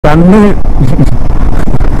കണ്ണ്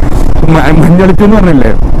മഞ്ഞളിച്ചെന്ന്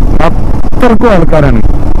പറഞ്ഞില്ലേ, അത്രക്കും ആൾക്കാരാണ്.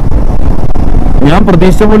 ഞാൻ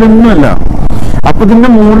പ്രതീക്ഷിച്ച പോലെ ഒന്നുമല്ല. അപ്പൊ ഇതിന്റെ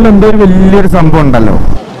മുകളിൽ എന്തോ ഒരു വലിയൊരു സംഭവം ഉണ്ടല്ലോ.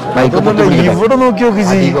 ഇവിടെ നോക്കി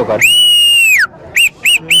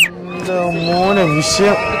മോനെ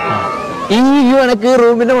വിഷയം. ഈ എനക്ക്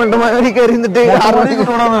റൂമിന്റെ മണ്ടമാരി കയറി നിന്നിട്ട് 6 മണിക്ക്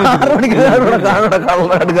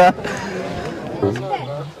കാണുക.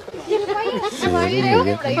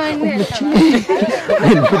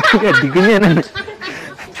 കട്ടിക്കുഞ്ഞാനാണ്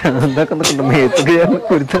മേത്തൊക്കെ ഞാൻ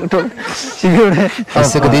കുരുത്തോട്ടോ.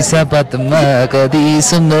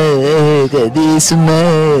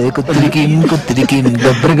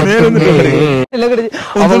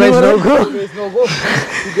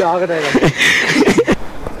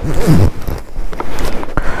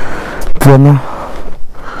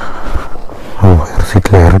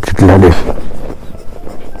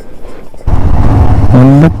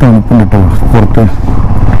 നല്ല തണുപ്പുണ്ട് കേട്ടോ പുറത്ത്.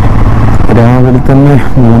 രാവിലെ തന്നെ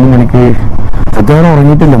 3 മണിക്ക് സത്യം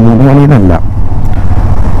ഉറങ്ങിയിട്ടില്ല. 3 മണിയിലല്ല,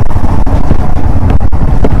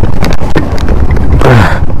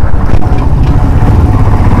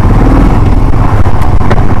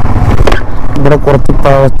 ഇവിടെ കുറച്ച്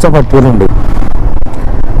പച്ച പട്ടികളുണ്ട്.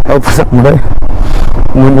 അപ്പൊ നമ്മുടെ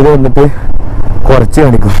മുന്നിൽ വന്നിട്ട് കുറച്ച്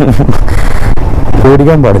കാണിക്കും.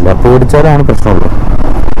 പേടിക്കാൻ പാടില്ല, പേടിച്ചാലാണ് പ്രശ്നമുള്ളൂ.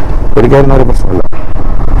 പേടിക്കാതിരുന്നൊരു പ്രശ്നമില്ല.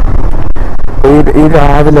 ഈ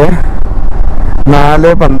രാവിലെ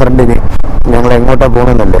 4:12 ഞങ്ങൾ എങ്ങോട്ടാ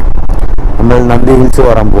പോകണമെന്നല്ലേ, നമ്മൾ നന്ദി ഹിൽസ്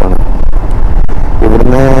കയറാൻ പോവാണ്.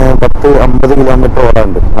 ഇവിടുന്ന് 10-50 കിലോമീറ്റർ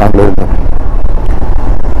ഓടാറുണ്ട് ബാംഗ്ലൂരിൽ നിന്ന്.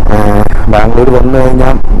 ബാംഗ്ലൂർ വന്നു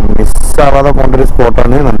കഴിഞ്ഞാൽ മിസ്സാവാതെ പോകേണ്ട ഒരു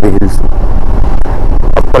സ്പോട്ടാണ് നന്ദി ഹിൽസ്.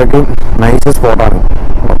 അപ്പോഴേക്കും നൈസ് സ്പോട്ടാണ്.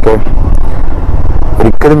 ഓക്കെ,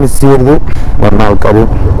 ഒരിക്കലും മിസ് ചെയ്യരുത്. വന്ന ആൾക്കാർ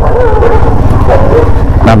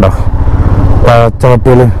കണ്ടോ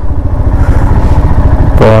പച്ചവട്ടികള്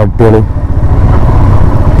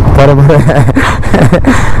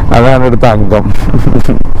അതാണ് എടുത്ത അംഗം.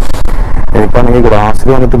 എനിക്കാണെങ്കിൽ ഗ്ലാസ്സിൽ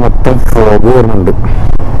വന്നിട്ട് മൊത്തം ഫ്രോഗ് വരുന്നുണ്ട്.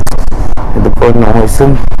 ഇതിപ്പോ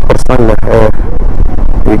നോയ്സും പ്രശ്നമല്ല,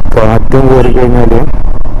 ഈ കാറ്റും കയറി കഴിഞ്ഞാല്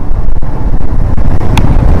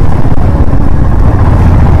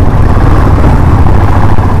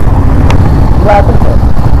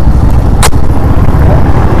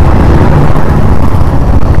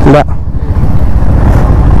ഇല്ല.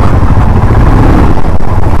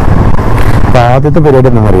 ആദ്യത്തെ പരിപാടി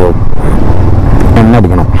എന്താ അറിയോ, എണ്ണ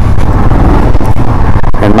അടിക്കണം.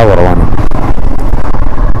 എണ്ണ കുറവാണ്,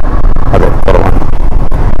 അതെ കുറവാണ്.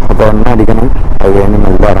 അപ്പൊ എണ്ണ അടിക്കണം. അത് കഴിഞ്ഞ്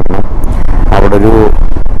നല്ല ഇറങ്ങണം. അവിടെ ഒരു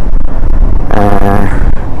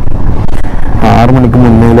 6 മണിക്ക്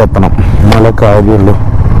മുന്നേ എത്തണം. നല്ല കാര്യമുള്ളൂ.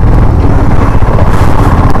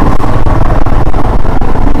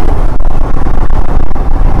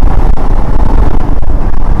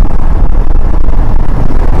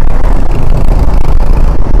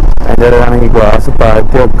 ണെങ്കിൽ ഗ്ലാസ്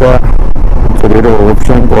താഴ്ത്തിയൊക്കെ ചെറിയൊരു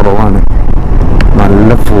ഓപ്ഷൻ കുറവാണ്. നല്ല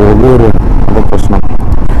ഫോഗ് വരും, അപ്പൊ പ്രശ്നം.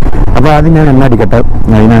 അപ്പൊ ആദ്യം ഞാൻ എണ്ണ അടിക്കട്ടെ.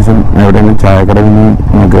 അതിനുശേഷം എവിടെയെങ്കിലും ചായക്കടയിൽ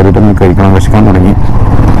നിന്ന് കയറിയിട്ടൊന്ന് കഴിക്കണം. വിശക്കാൻ തുടങ്ങി.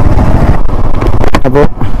 അപ്പോൾ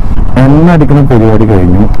എണ്ണ അടിക്കുന്ന പരിപാടി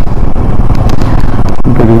കഴിഞ്ഞു.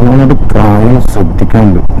 ഒരുപാട് കാര്യം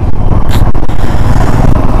ശ്രദ്ധിക്കാനുണ്ട്.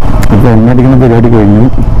 അപ്പൊ എണ്ണ അടിക്കുന്ന പരിപാടി കഴിഞ്ഞു.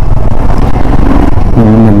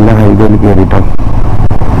 നല്ല ഹൈവേയിൽ കയറിയിട്ടോ.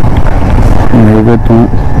 Highway to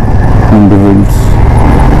Nandi Hills.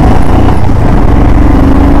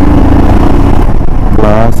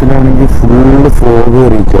 ഗ്ലാസ്സിലാണെങ്കിൽ full fog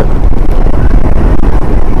കയറിയിക്കുക.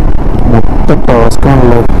 മൊത്തം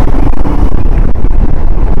ടാസ്കാണല്ലോ.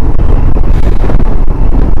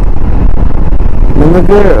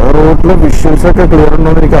 നിങ്ങൾക്ക് റോഡിലെ വിഷ്വൽസ് ഒക്കെ ക്ലിയർ ഉണ്ടോ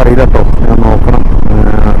എന്ന് എനിക്ക് അറിയില്ല കേട്ടോ. ഞാൻ നോക്കണം.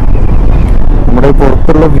 നമ്മുടെ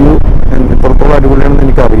പുറത്തുള്ള വ്യൂ പുറത്തുള്ള അടിപൊളിയാണെന്ന്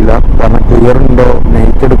എനിക്കറിയില്ല. കാരണം ക്ലിയർ ഉണ്ടോ,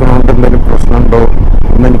 നൈറ്റ് എടുക്കണോണ്ട് എന്തെങ്കിലും പ്രശ്നമുണ്ടോ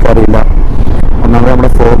എന്ന് എനിക്കറിയില്ല. ഒന്നാമത് നമ്മുടെ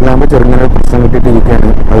ഫോഗ് ലാമ്പ് ചെറുങ്ങനെ പ്രശ്നം കിട്ടിയിട്ടിരിക്കുകയാണ്.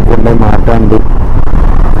 അതുകൊണ്ട്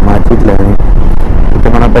മാറ്റിയിട്ടില്ല.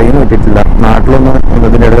 കൃത്യം പറഞ്ഞാൽ ടൈം കിട്ടിയിട്ടില്ല. നാട്ടിലൊന്ന്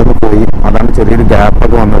ഇതിൻ്റെ ഇടയിലൊന്ന് പോയി. അതാണ് ചെറിയൊരു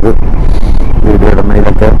ഗ്യാപ്പൊക്കെ വന്നത് വീഡിയോ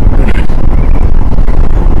ഇടുന്നതിലൊക്കെ.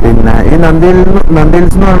 പിന്നെ ഈ നന്ദി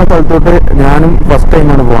ഹിൽസ് എന്ന് പറയുന്ന സ്ഥലത്തോട്ട് ഞാനും ഫസ്റ്റ്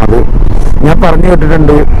ടൈമാണ് പോകുന്നത്. ഞാൻ പറഞ്ഞു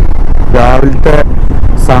കേട്ടിട്ടുണ്ട് രാവിലത്തെ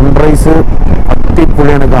സൺറൈസ്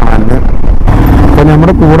അടിപൊളിയാണ് കാണാൻ. അപ്പൊ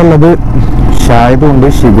നമ്മുടെ കൂടെ ഉള്ളത് ഷാഹിദും ഉണ്ട്,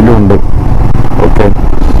 ഷിബിലും ഉണ്ട്. ഓക്കെ,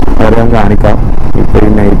 വേറെ ഞാൻ കാണിക്കാം. ഇപ്പൊ ഈ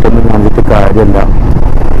നൈറ്റ് ഒന്നും കാണിച്ചിട്ട് കാര്യമല്ല.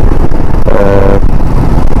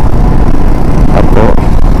 അപ്പോ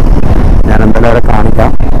ഞാൻ എന്തായാലും അവരെ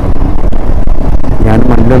കാണിക്കാം. ഞാൻ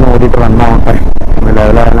മണ്ണിലൊന്ന് ഓടിയിട്ട് റണ്ണാവട്ടെ.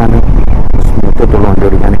 ലെവലായാലാണ് സ്മൂത്ത് എത്തുള്ളൂ വണ്ടി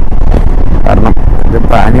ഓടിക്കാൻ. കാരണം ഇത്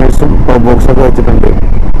പാനേഴ്സും ബോക്സൊക്കെ വെച്ചിട്ടുണ്ട്.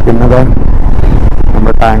 പിന്നെ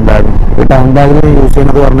നമ്മുടെ ടാങ്ക് ടാങ്ക് ബാഗ്. ഈ ടാങ്ക് ബാഗിൽ യൂസ്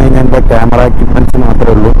ചെയ്യുന്നത് പറഞ്ഞു കഴിഞ്ഞാൽ എൻ്റെ ക്യാമറ എക്യുപ്മെൻറ്റ്സ്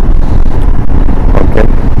മാത്രമേ ഉള്ളൂ. ഓക്കെ,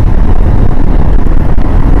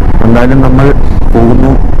 എന്തായാലും നമ്മൾ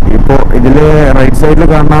പോകുന്നു. ഇപ്പോൾ ഇതിൽ റൈറ്റ് സൈഡിൽ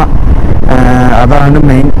കാണുന്ന അതാണ്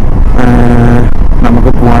മെയിൻ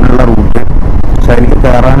നമുക്ക് പോകാനുള്ള റൂട്ട്. പക്ഷെ എനിക്ക്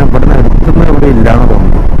കയറാൻ ഇവിടുന്ന് എടുക്കുന്ന ഇവിടെ ഇല്ലയെന്ന്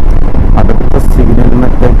തോന്നുന്നു. അടുത്ത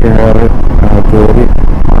സിഗ്നലിനൊക്കെ കയറി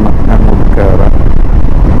ആണ് അങ്ങോട്ട് കയറാൻ.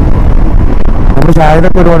 നമ്മൾ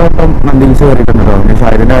ഷാഹിദൊക്കെ ഒരുപാട് വട്ടം നന്ദി ഹിൽസ് കയറിയിട്ടുണ്ടോ? ഞാൻ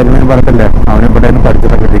ഷാഹിദിൻ്റെ കാര്യം ഞാൻ പറഞ്ഞിട്ടില്ലേ, അവൻ ഇവിടെയാണ്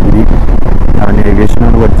പഠിച്ചതൊക്കെ ഡിഗ്രി. അവൻ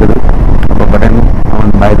ഏവിയേഷനാണ് പഠിച്ചത്. അപ്പോൾ ഇവിടെയാണ് അവൻ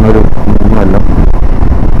ഉണ്ടായിരുന്ന ഒരു 3 കൊല്ലം.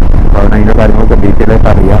 അപ്പോൾ അവൻ അതിൻ്റെ കാര്യങ്ങളൊക്കെ ഡീറ്റെയിൽ ആയിട്ട്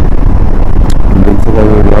അറിയാം. നന്ദി ഹിൽസ്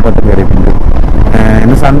ഒരുപാട് വട്ടം കയറിയിട്ടുണ്ട്.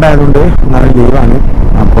 ഇന്ന് സൺഡേ ആയതുകൊണ്ട് നല്ല ലീവാണ്.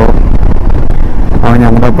 അപ്പോൾ അവൻ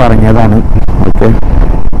ഞങ്ങളൊപ്പം ഇറങ്ങിയതാണ്. ഓക്കെ,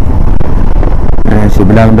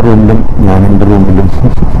 ഷിബിലാവിൻ്റെ റൂമിലും ഞാനെൻ്റെ റൂമിലും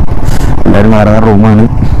എല്ലാവരും വേറെ വേറെ റൂമാണ്.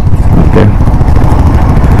 ഓക്കെ,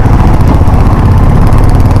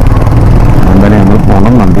 എന്തായാലും ഞങ്ങൾ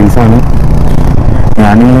പോകണം. നന്ദീസാണ്.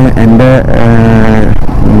 ഞാൻ എൻ്റെ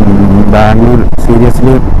ബാംഗ്ലൂർ സീരീസിൽ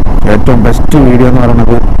ഏറ്റവും ബെസ്റ്റ് വീഡിയോ എന്ന്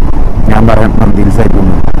പറയുന്നത് ഞാൻ പറയാം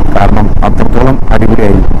നന്ദീസായിരുന്നു. കാരണം അത്രത്തോളം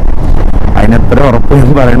അടിപൊളിയായി. അതിനെത്ര ഉറപ്പ്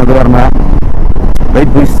ഞാൻ പറയണത് പറഞ്ഞാൽ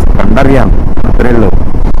കണ്ടറിയാം, അത്രയേ ഉള്ളൂ.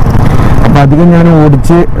 അപ്പം അധികം ഞാൻ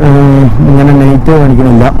ഓടിച്ച് ഇങ്ങനെ നൈറ്റ്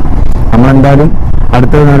കാണിക്കണില്ല. നമ്മളെന്തായാലും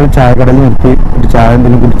അടുത്ത നേരം ചായക്കടയിൽ നിർത്തി ഒരു ചായ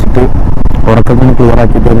എന്തെങ്കിലും കുടിച്ചിട്ട് ഉറക്കൊക്കെ ഒന്ന് ക്ലിയർ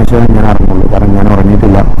ആക്കിയിട്ടതിന് ശേഷം ഞാൻ ഇറങ്ങുള്ളൂ. കാരണം ഞാൻ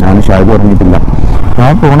ഉറങ്ങിയിട്ടില്ല, ഞാൻ ഷാഹിദ് ഉറങ്ങിയിട്ടില്ല.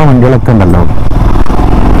 ഞാൻ പോണ വണ്ടികളൊക്കെ ഉണ്ടല്ലോ,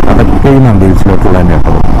 അതൊക്കെ ഈ നന്ദി ഹിൽസിലോട്ടുള്ള തന്നെ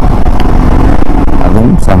കേട്ടോ. അതും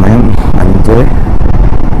സമയം 5:08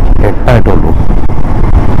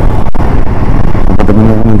 അപ്പോൾ തന്നെ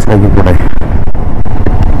മനസ്സിലാക്കിക്കൂടെ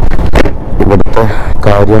ഇവിടുത്തെ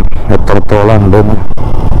കാര്യം എത്രത്തോളം ഉണ്ടെന്ന്.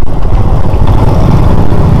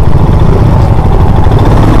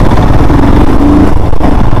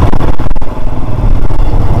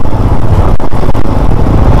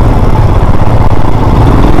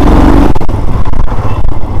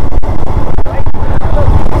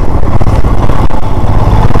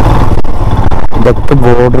 ഇതൊക്കെ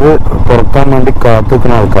ബോർഡർ തുറക്കാൻ വേണ്ടി കാത്തു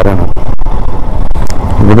നിൽക്കുന്ന ആൾക്കാരാണ്.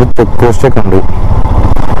 ഇവിടെ ചെക്ക് പോസ്റ്റൊക്കെ ഉണ്ട്,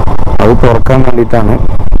 അത് തുറക്കാൻ വേണ്ടിയിട്ടാണ്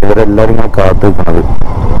ഇവരെല്ലാവരും ഇങ്ങനെ കാത്തു നിൽക്കുന്നത്.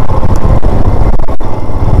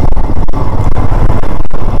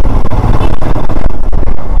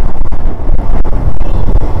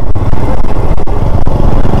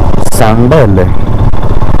 സൺഡേ അല്ലേ,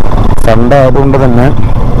 സൺഡേ ആയതുകൊണ്ട് തന്നെ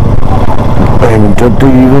എൻ്റെ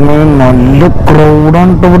ടീമിന് നല്ല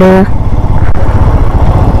ക്രൗഡാണ് ഇവിടെ.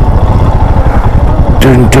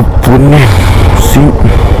 എൻ്റെ പൊന്നെ,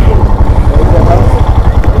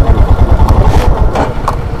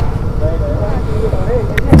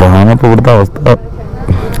 ഇതാണ് ഇപ്പോൾ ഇവിടുത്തെ അവസ്ഥ.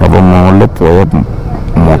 അപ്പൊ മുകളിൽ പോയ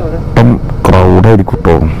മൊത്തം ക്രൗഡായിരിക്കും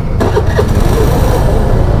കേട്ടോ.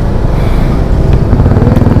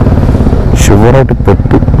 ഷുവറായിട്ട്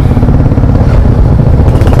പെട്ടു.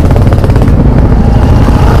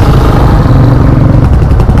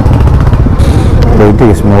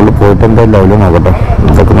 മുകളിൽ പോയിട്ട് എന്തായാലും ലൈവ് നോക്കട്ടെ,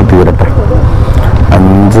 ഇതൊക്കെ ഒന്ന് തീരട്ടെ.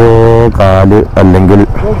 5:15 അല്ലെങ്കിൽ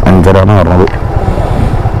 5:30 പറഞ്ഞത്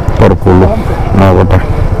തുറക്കുള്ളൂ. നോക്കട്ടെ.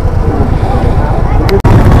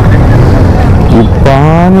 ഈ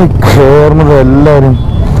പാനി കയറുന്നത് എല്ലാവരും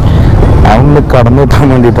അവിടെ കടന്നു കിട്ടാൻ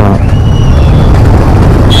വേണ്ടിയിട്ടാണ്.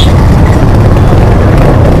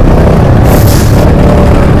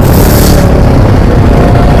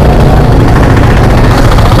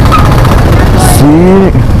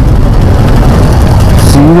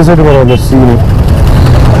 സീരിയസ് ആയിട്ട് പറയാമല്ലോ, സീന്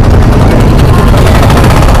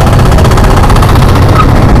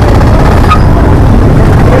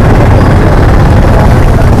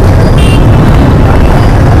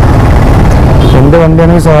എൻ്റെ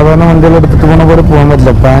വണ്ടിയാണെങ്കിൽ സാധാരണ വണ്ടികൾ എടുത്തിട്ട് പോകണ പോലെ പോകാൻ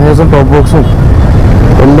പറ്റില്ല. പാനേഴ്സും ടോപ്പ് ബോക്സും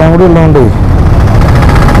എല്ലാം കൂടി ഉള്ളതുകൊണ്ട്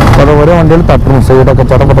അപ്പോൾ ഓരോ വണ്ടികൾ തട്ടും സൈഡൊക്കെ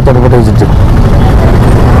ചടപട്ട വെച്ചിട്ട്.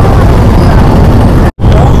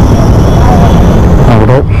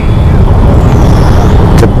 അവിടെ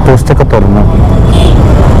ചെക്ക് പോസ്റ്റൊക്കെ തുറന്നു.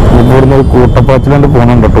 ഇവിടുന്ന് ഒരു കൂട്ടപ്പാച്ചിലാണ്ട്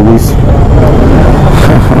പോകുന്നുണ്ട് കേട്ടോ ഗീസ്.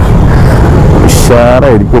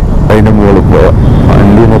 ഉഷാറായിരിക്കും അതിൻ്റെ മുകളിൽ പോയാൽ.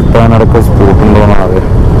 വണ്ടി നിർത്താനടക്കം സ്പോട്ടുണ്ടോന്നാകെ.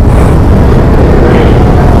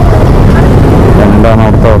 എന്താണ്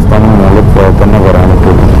അവിടുത്തെ അവസ്ഥ എന്ന് മുകളിൽ പോയാൽ തന്നെ പറയാൻ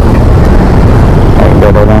പറ്റുള്ളൂ. അതിൻ്റെ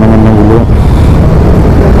ഇടയിലാണെന്നുണ്ടെങ്കിൽ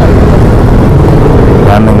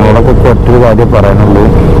ഞാൻ നിങ്ങളോടൊക്കെ ഒറ്റൊരു കാര്യം പറയാനുള്ളൂ,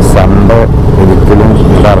 സൺഡേ ഒരിക്കലും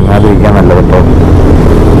ഇവിടെ ഇറങ്ങാതിരിക്കാൻ നല്ലത് കേട്ടോ.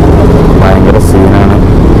 ഭയങ്കര സീനാണ്.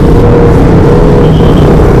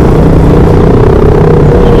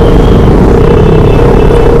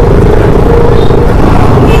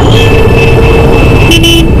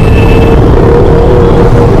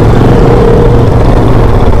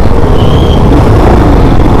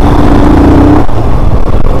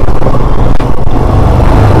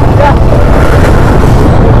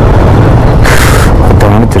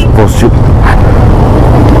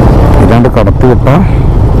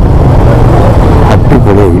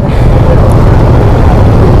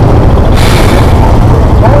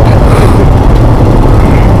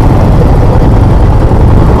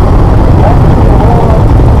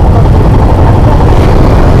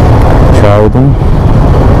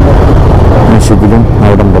 ഷിബിലും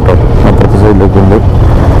അവിടെ ഉണ്ട് കേട്ടോ, അപ്പുറത്തെ സൈഡിലൊക്കെ ഉണ്ട്.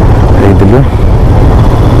 ഇതിൽ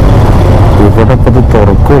ഇവിടെ ഇപ്പം ഇത്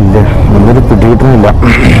തുറക്കില്ല, ഒന്നൊരു പിടികിട്ടുന്നില്ല.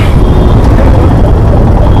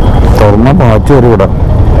 തുറന്നാൽ മാറ്റി വരും. ഇവിടെ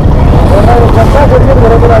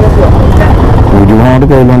ഒരുപാട്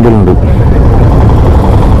കൈലാണ്ടിലുണ്ട്,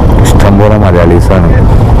 ഇഷ്ടംപോലെ മലയാളീസാണ്.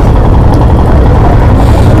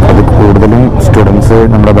 അത് കൂടുതലും സ്റ്റുഡൻസ്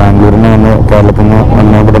നമ്മുടെ ബാംഗ്ലൂരിൽ നിന്ന് വന്ന് കേരളത്തിൽ നിന്ന്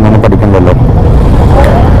വന്ന് ഇവിടെ നിന്ന് പഠിക്കണ്ടല്ലോ,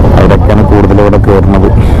 അവിടെയൊക്കെയാണ് കൂടുതൽ ഇവിടെ കയറുന്നത്.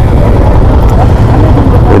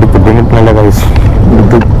 ഒരു പിടികിട്ടുന്നില്ല കൈസ്,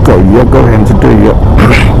 ഇത് കയ്യൊക്കെ വേണിച്ചിട്ട് വയ്യ.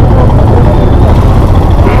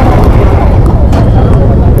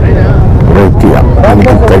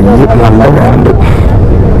 എനിക്ക് കൈ നല്ല വേണ്ട.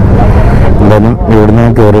 എന്തായാലും ഇവിടുന്ന്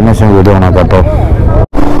കയറിയതിനു ശേഷം വീട് കാണാം കേട്ടോ.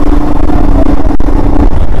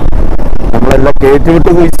 നമ്മളെല്ലാം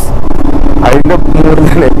കയറ്റിവിട്ട് അതിന്റെ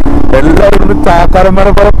കൂടുതല് എല്ലാവരും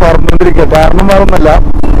ചാക്കാരന്മാരെ പോലെ പറഞ്ഞോണ്ടിരിക്കുക. കാരണം വേറൊന്നല്ല,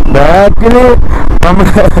 ബാക്കില്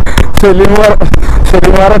നമ്മുടെ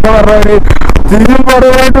ശരിമാരൊക്കെ പറഞ്ഞാല് തിരിയും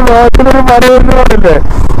പറയുമായിട്ട് ബാക്കിലൊരു മരവെന്ന് പറഞ്ഞില്ലേ,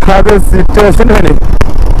 അത് സിറ്റുവേഷനാണ്.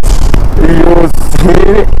 അയ്യോ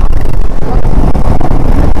ശരി,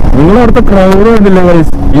 നിങ്ങളവിടുത്തെ ക്രൗഡ് കണ്ടില്ലേ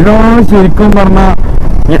ഗൈസ്? ഇതാണ് ശരിക്കും പറഞ്ഞാൽ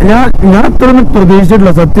ഞാൻ ഇത്രയൊന്നും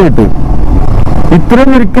പ്രതീക്ഷിച്ചിട്ടില്ല സത്യമായിട്ട്.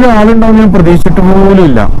 ഇത്രയും ഒരിക്കലും ആളുണ്ടാവും ഞാൻ പ്രതീക്ഷിച്ചിട്ട് പോലും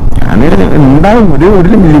ഇല്ല. ഞാൻ ഉണ്ടാവും, ഒരു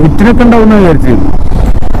ലിമിറ്റിനൊക്കെ ഉണ്ടാവും എന്ന് വിചാരിച്ചു.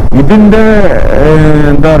 ഇതിന്റെ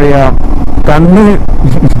എന്താ പറയാ, കണ്ണ്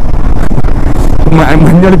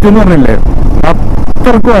മഞ്ഞളിച്ചെന്ന് പറഞ്ഞില്ലേ,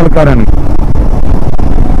 അത്രക്കും ആൾക്കാരാണ്.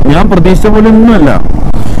 ഞാൻ പ്രതീക്ഷിച്ച പോലെ ഒന്നുമല്ല.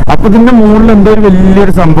 അപ്പൊ ഇതിന്റെ മുകളിൽ എന്തോ ഒരു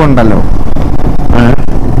വലിയൊരു സംഭവം ഉണ്ടല്ലോ.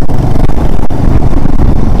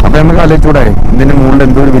 അപ്പൊ നമുക്ക് ആലോചിച്ചൂടെ, ഇതിന്റെ മുകളിൽ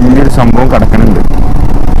എന്തോ ഒരു വലിയൊരു സംഭവം കിടക്കണുണ്ട്.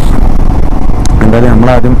 എന്തായാലും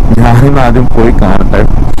ഞാനും പോയി കാണട്ടെ,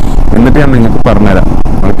 എന്നിട്ട് ഞാൻ നിങ്ങൾക്ക് പറഞ്ഞുതരാം.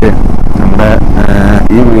 ഓക്കെ, നമ്മുടെ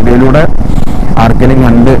ഈ വീഡിയോയിലൂടെ ആർക്കെങ്കിലും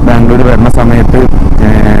കണ്ട് ബാംഗ്ലൂർ വരുന്ന സമയത്ത്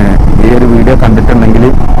ഈ ഒരു വീഡിയോ കണ്ടിട്ടുണ്ടെങ്കിൽ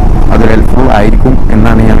അത് ഹെൽപ്ഫുൾ ആയിരിക്കും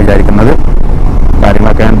എന്നാണ് ഞാൻ വിചാരിക്കുന്നത്.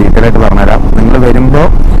 കാര്യങ്ങളൊക്കെ ഞാൻ ഡീറ്റെയിൽ ആയിട്ട് പറഞ്ഞുതരാം. നിങ്ങൾ വരുമ്പോൾ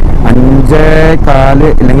 5:15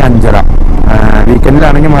 ഇല്ലെങ്കിൽ 5:30,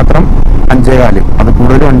 വീക്കെൻഡിലാണെങ്കിൽ മാത്രം 5:15, അത്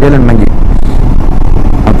കൂടുതൽ വണ്ടിയിലുണ്ടെങ്കിൽ.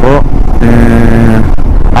 അപ്പോൾ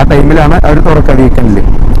ആ ടൈമിലാണ് അവർ തുറക്കുക വീക്കെൻഡിൽ.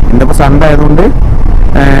 ഇന്നിപ്പോൾ സൺഡേ ആയതുകൊണ്ട്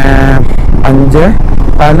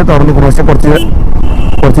 5:15 തുറന്ന് കുറച്ച്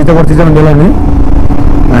വണ്ടികളാണ്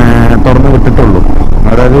തുറന്ന് വിട്ടിട്ടുള്ളൂ.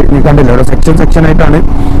 അതായത് നീ കണ്ടില്ല, ഓരോ സെക്ഷനായിട്ടാണ്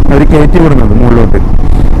അവർ കയറ്റി വിടുന്നത് മുകളിലോട്ട്.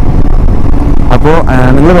 അപ്പോൾ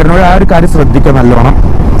നിങ്ങൾ വരുന്നവരെ ആ ഒരു കാര്യം ശ്രദ്ധിക്കുക നല്ലോണം,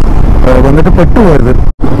 വന്നിട്ട് പെട്ടുപോകരുത്.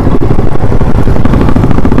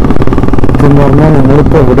 ഇതെന്ന് പറഞ്ഞാൽ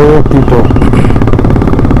നിങ്ങളിപ്പോൾ എവിടെ എത്തിയിട്ടോ?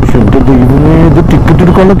 എന്റെ ദൈവമേ, ഇത് ടിക്കറ്റ്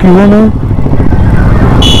എടുക്കാനുള്ള ക്യൂ ആണ്.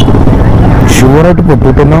 ഷുവറായിട്ട്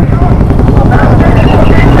പെട്ടുകിട്ടുന്ന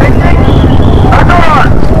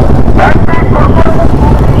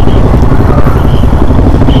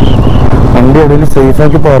വണ്ടി എവിടെയും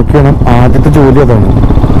സേഫാക്കി പാർക്ക് ചെയ്യണം. ആദ്യത്തെ ജോലി അതാണ്.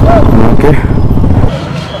 ഓക്കെ,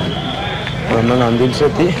 നന്ദി ഹിൽസ്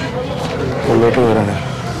എത്തി, ഉള്ളോട്ട് കയറാണ്.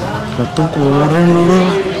 മൊത്തം കോടകളുള്ള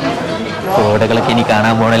കോടകളൊക്കെ ഇനി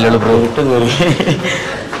കാണാൻ പോണല്ലോ ബ്രോ. കയറി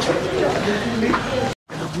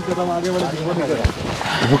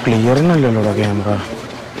ഇപ്പൊ ക്ലിയറിനല്ലല്ലോടാ ക്യാമറ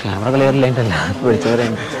ക്ലിയർ ഇല്ലായിട്ടല്ല,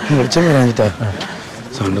 വെളിച്ചം വരാഞ്ഞിട്ടാ.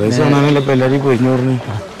 സൺറൈസ് കാണാനല്ല ഇപ്പൊ എല്ലാരും കൊഴിഞ്ഞു പറഞ്ഞു.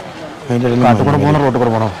 അതിന്റെ കാട്ടുകൂടെ പോകണോ റോട്ട്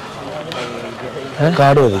കൂടെ പോകണോ?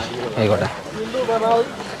 കാട് മതി, ആയിക്കോട്ടെ.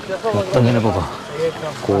 മൊത്തം ഇങ്ങനെ പോകോ,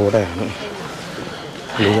 കൂടെയാണ്,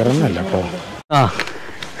 ക്ലിയറിനല്ല കേട്ടോ. ആ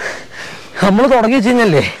നമ്മള് തുടങ്ങി വെച്ച്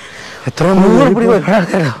കഴിഞ്ഞല്ലേ എത്ര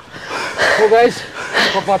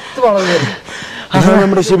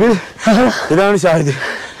നമ്മുടെ ഷിബിൽ, ഇതാണ് ഷാഹിദ്.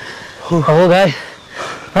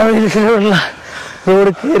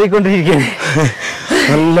 റോഡ് കയറിക്കൊണ്ടിരിക്കുകയാണ്.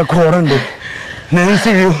 നല്ല കോടുണ്ട്,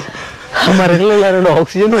 മരങ്ങളിലുള്ള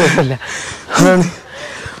ഓക്സിജൻ കുഴപ്പമില്ല.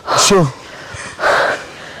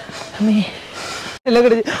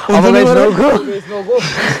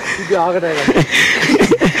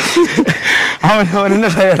 അവനെന്നെ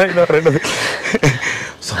ടയറായിട്ട് പറയേണ്ടത്.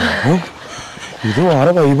 ഇത്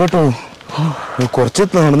വേറെ വൈബട്ടോ. കുറച്ച്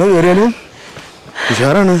നടന്ന് കയറിയാലും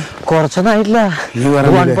ഉഷാറാണ്. കുറച്ചൊന്നായിട്ടില്ല,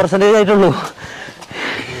 1% ആയിട്ടുള്ളൂ.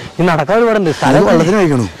 ഈ നടക്കാൻ ഒരുപാടുണ്ട്. സ്ഥലം വെള്ളത്തിന്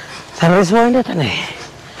കഴിക്കണു. സൺറൈസ് പോയിന്റ് തന്നെ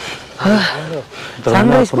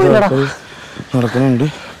സൺറൈസ് പോയിന്റ് നടക്കുന്നുണ്ട്.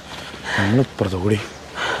 നമ്മളിപ്പുറത്തെ കൂടി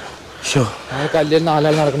കല്ലിൽ 4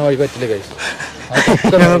 ആൾ നടക്കുന്ന വഴി പറ്റില്ല.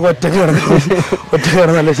 ഞങ്ങൾക്ക് ഒറ്റക്ക്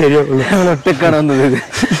കിടന്നല്ല ശരിയാവുള്ളൂ. ഒറ്റക്കാണ് വന്നത്.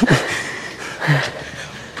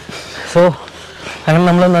 സോ അങ്ങനെ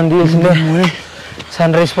നമ്മൾ നന്ദി ഹിൽസിന്റെ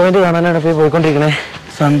സൺറൈസ് പോയിന്റ് കാണാനാണ് ഇപ്പോൾ പോയിക്കൊണ്ടിരിക്കണേ.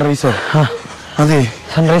 സൺറൈസോ? അതെ,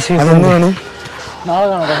 സൺറൈസ് അതെന്താണ്? നാളെ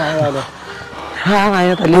കാണാം.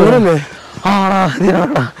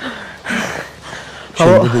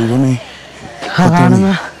 ദൈവമേ കാണുന്ന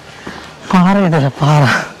പാറയുണ്ടല്ലോ പാറ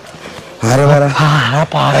പാറ ആ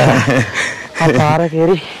പാറ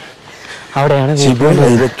കയറി അവിടെയാണ്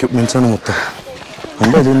എക്യുപ്മെന്റ്സ് ആണ് മൊത്തം.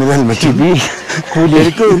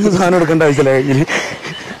 എനിക്ക് ഒരു സാധനം എടുക്കേണ്ട ആവശ്യമില്ല കയ്യിൽ.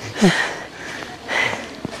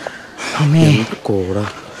 കോടാ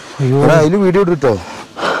അതില് വീഡിയോ എടുത്തോ,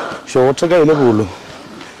 ഷോർട്സ് ഒക്കെ അതിലേ പോകുള്ളൂ.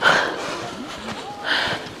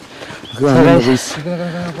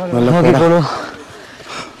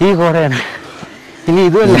 ഈ കോടയാണ് ഇനി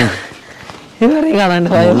ഇതുമല്ല ഇതുവരെ കാണാണ്ട്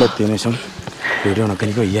എത്തിയതിനു ശേഷം വീഡിയോ ഉണക്ക്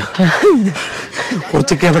എനിക്ക് വയ്യ,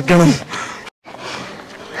 കുറച്ച് കിടക്കണം.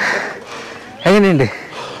 എങ്ങനെയുണ്ട്?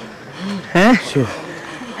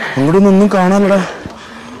 അങ്ങോട്ട് ഒന്നും കാണാനടാ,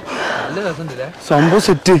 സംഭവം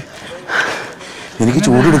സെറ്റ്. എനിക്ക്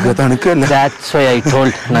ചൂടെടുക്കുക, തണുക്കല്ല.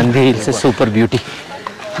 നന്ദി ഹിൽസ് സൂപ്പർ ബ്യൂട്ടി.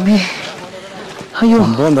 അയ്യോ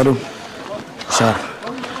സംഭവം എന്തായാലും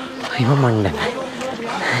അയ്യോ മണ്ടൻ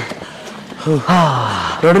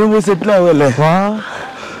എവിടെയും പോയി സെറ്റിൽ ആവുമല്ലേ?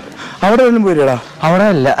 അവിടെ എവിടെയും പോയിടാ? അവിടെ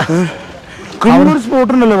അല്ല,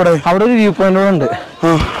 സ്പോട്ട് ഉണ്ടല്ലോ ഇവിടെ. അവിടെ ഒരു വ്യൂ പോയിന്റ് ഉണ്ട്.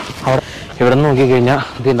 അവിടെ ഇവിടെ നിന്ന് നോക്കിക്കഴിഞ്ഞാൽ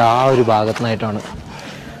ഇതിൻ്റെ ആ ഒരു ഭാഗത്തുനിന്നായിട്ടാണ്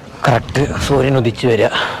കറക്റ്റ് സൂര്യൻ ഉദിച്ചു വരിക.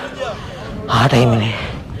 ആ ടൈമിന്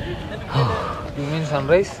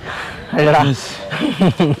സൺറൈസ് അല്ലടാ,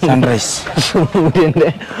 സൺറൈസ് സൂര്യൻ്റെ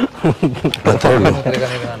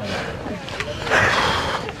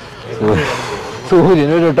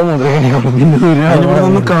സൂര്യന് ഒരു വട്ടം മുദ്രകണിയാണ്. പിന്നെ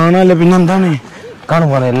സൂര്യൻ കാണാനല്ല, പിന്നെ എന്താണ് കാണും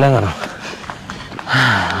പോലെ എല്ലാം കാണാം.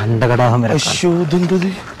 അണ്ടകടാഹം വരെ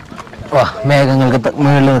വാ, മേഘങ്ങൾക്ക്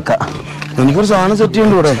മുകളിൽ നിൽക്കാം. എനിക്കൊരു സാധനം സെറ്റ്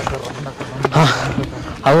ചെയ്യുന്നുണ്ട് ഇവിടെ.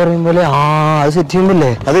 അത് പറയുമ്പോലെ അത് സെറ്റ്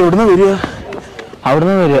ചെയ്യുമ്പോല്ലേ അത് എവിടുന്ന് വരിക?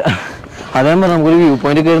 അവിടുന്ന് വരിക. അതേപോലെ നമുക്കൊരു വ്യൂ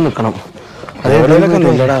പോയിന്റ് കയറി നിൽക്കണം.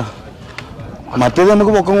 മറ്റേത്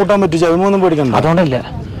നമുക്ക് പൊക്കം കൂട്ടാൻ പറ്റും, ചവിമൊന്നും പേടിക്കണ്ട. അതുകൊണ്ടല്ല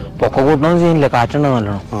പൊക്കം കൂട്ടണമെന്ന് ചെയ്യുന്നില്ല, കാറ്റുണ്ടോ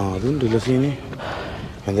നല്ലോണം. അതുണ്ടല്ലോ സീന്,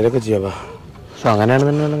 എന്തെങ്കിലുമൊക്കെ ചെയ്യാവാ. സോ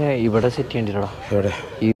അങ്ങനെയാണെന്നുണ്ടെങ്കിൽ ഇവിടെ സെറ്റ് ചെയ്യേണ്ടില്ലടാ. എവിടെ?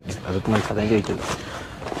 ഈ അതൊക്കെ മനസ്സിലാക്കാൻ ചോദിച്ചത്.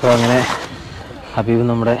 സോ അങ്ങനെ ഹബീബ്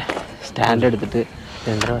നമ്മുടെ സ്റ്റാൻഡ് എടുത്തിട്ട്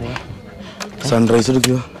എന്താ പറയാ, സൺറൈസ്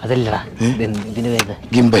എടുക്കുക. അതല്ലടാ ഇതിന് വേഗം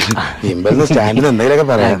ഗിംബൽ സ്റ്റാൻഡിൽ എന്തെങ്കിലുമൊക്കെ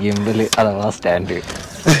പറയാം. ഗിംബല് അഥവാ സ്റ്റാൻഡ്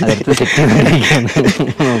അതെടുത്ത് സെറ്റ് ചെയ്തിരിക്കുകയാണ്.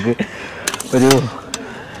 നമുക്ക് ഒരു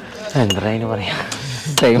എന്താ അതിന് പറയാ,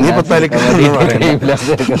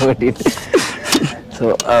 സോ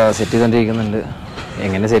സെറ്റ് ചെയ്തോണ്ടിരിക്കുന്നുണ്ട്.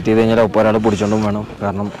 എങ്ങനെ സെറ്റ് ചെയ്ത് കഴിഞ്ഞാൽ ഒപ്പം ഒരാൾ പിടിച്ചോണ്ടും വേണം,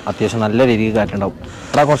 കാരണം അത്യാവശ്യം നല്ല രീതിയിൽ കാറ്റുണ്ടാവും.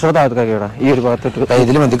 അതാ കുറച്ചുകൂടെ താഴത്തേക്ക് ഇവിടെ ഈ ഒരു ഭാഗത്തോട്ട്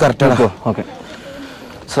ഇതിൽ മതി, കറക്റ്റ് ആണ്. ഓക്കെ,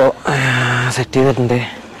 സോ സെറ്റ് ചെയ്തിട്ടുണ്ട്.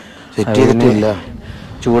 സെറ്റ് ചെയ്തിട്ടില്ല,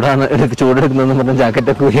 ചൂടാണ് ചൂടെടുക്കുന്നതെന്ന് പറഞ്ഞ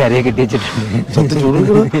ജാക്കറ്റൊക്കെ ഊരി ആരെയും കെട്ടി വെച്ചിട്ടുണ്ട്.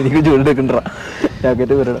 എനിക്ക് ചൂടെടുക്കണ്ട,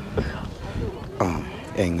 ജാക്കറ്റ് വരണം.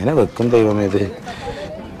 എങ്ങനെ വെക്കും ദൈവമേ ഇത്?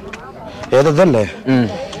 ഏതല്ലേ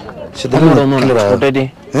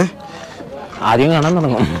ആദ്യം കാണാൻ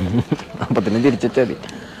തുടങ്ങും, അപ്പത്തിന് തിരിച്ചാൽ മതി.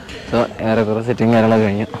 സോ ഏറെക്കുറെ സെറ്റിങ് കാര്യങ്ങളൊക്കെ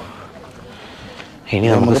കഴിഞ്ഞു. ഇനി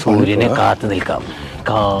നമുക്ക് സൂര്യനെ കാത്തു നിൽക്കാം.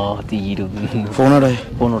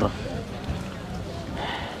 ഫോണോടാ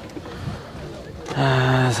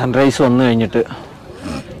സൺറൈസ് വന്നു കഴിഞ്ഞിട്ട്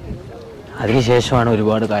അതിനുശേഷമാണ്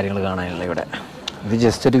ഒരുപാട് കാര്യങ്ങൾ കാണാനുള്ളത് ഇവിടെ. ഇത്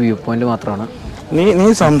ജസ്റ്റ് ഒരു വ്യൂ പോയിന്റ് മാത്രമാണ്. നീ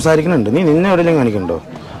സംസാരിക്കുന്നുണ്ട്, നീ നിന്നെ എവിടെയെങ്കിലും കാണിക്കണ്ടോ?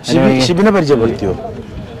 ഷിബിനെ പരിചയപ്പെടുത്തിയോ?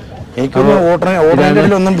 എനിക്കൊന്നും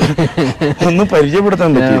ഒന്നും പരിചയപ്പെടുത്താൻ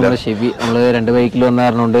പറ്റില്ല. ഷിബി നമ്മള് 2 ബൈക്കിൽ വന്ന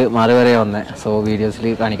കാരണമുണ്ട് മാറി വരെയാ വന്നേ. സോ വീഡിയോസിൽ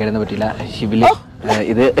കാണിക്കാനൊന്നും പറ്റില്ല. ഷിബില്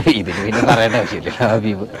ഇതിന് പിന്നെ പറയേണ്ട ആവശ്യമില്ല.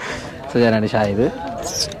 ഹബീബ്. സോ ഞാനാണ് ഷാഹിദ്.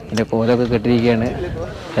 ഇതിന്റെ കോലൊക്കെ കെട്ടിരിക്കുകയാണ്,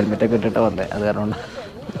 ഹെൽമെറ്റൊക്കെ ഇട്ടിട്ട് വന്നത്, അത് കാരണം.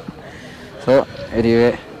 സോ എനിവേ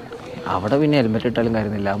അവിടെ പിന്നെ ഹെൽമെറ്റ് ഇട്ടാലും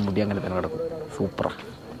കാര്യമില്ല, മുടി അങ്ങനെ തന്നെ കിടക്കും. സൂപ്പറാ.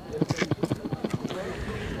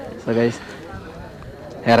 സോ ഗൈസ്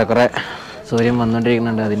ഏറെക്കുറെ സൂര്യൻ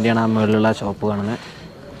വന്നുകൊണ്ടിരിക്കുന്നുണ്ട്. അതിൻ്റെയാണ് ആ മുകളിലുള്ള ഷോപ്പ് കാണുന്നത്.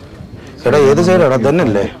 ഏത് സൈഡാണ്?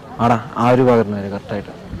 അതന്നെയല്ലേ ആടാ, ആ ഒരു ഭാഗത്ത് വരും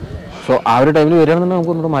കറക്റ്റായിട്ട്. സോ ആ ഒരു ടൈമിൽ വരികയാണെന്നുണ്ടെങ്കിൽ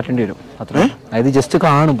നമുക്ക് ഒന്നുകൂടെ മാറ്റേണ്ടി വരും. അത്ര അതായത് ജസ്റ്റ്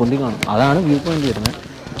കാണും, പൊന്തി കാണും. അതാണ് വ്യൂ പോയിന്റ് വരുന്നത്.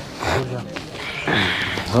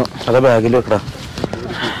 അതെ ബാഗിൽ വെക്കടാ.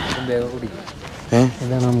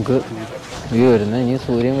 ഇതാണ് നമുക്ക് വ്യൂ വരുന്നത്. ഇനി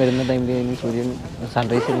സൂര്യൻ വരുന്ന ടൈമിൽ, ഇനി സൂര്യൻ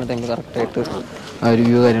സൺറൈസ് വരുന്ന ടൈമിൽ കറക്റ്റായിട്ട് ആ ഒരു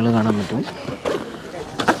വ്യൂ കാര്യങ്ങൾ കാണാൻ പറ്റും.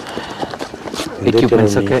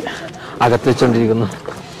 എക്യുപ്മെന്റ്സ് ഒക്കെ അകത്ത് വെച്ചോണ്ടിരിക്കുന്നു.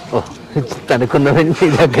 ഓ തണുക്കുന്നവൻ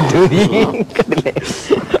കണ്ടില്ലേ,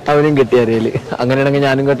 അവനും കെട്ടി അറിയല്. അങ്ങനെയാണെങ്കിൽ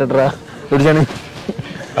ഞാനും കെട്ടിട്ടാ പിടിച്ചാണ്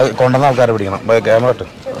കൊണ്ടുവന്ന ആൾക്കാരെ പിടിക്കണം. ക്യാമറ ഇട്ട്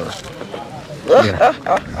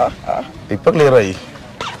ഇപ്പൊ ക്ലിയർ ആയി,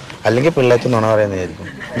 അല്ലെങ്കിൽ പിള്ളേക്ക് നുണ പറയുന്നതായിരിക്കും.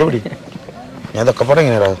 ഇത് പിടി, ഞാൻ ഇതൊക്കെ പാടെ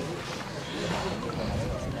എങ്ങനെയാ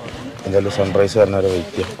എന്തായാലും സൺറൈസ് വരുന്നവരെ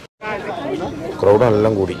വെയിറ്റ് ചെയ്യാം. ക്രൗഡ്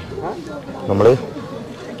എല്ലാം കൂടി. നമ്മൾ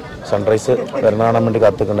സൺറൈസ് വരുന്ന കാണാൻ വേണ്ടി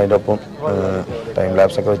കാത്തിട്ടുണ്ട്. അതിൻ്റെ ഒപ്പം ടൈം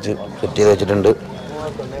ലാപ്സ് ഒക്കെ വെച്ച് സെറ്റ് ചെയ്ത് വെച്ചിട്ടുണ്ട്.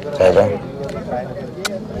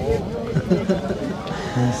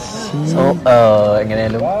 സോ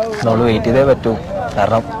എങ്ങനെയാലും നമ്മൾ വെയിറ്റ് ചെയ്തേ പറ്റൂ.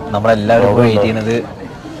 കാരണം നമ്മളെല്ലാവരും വെയിറ്റ് ചെയ്യുന്നത്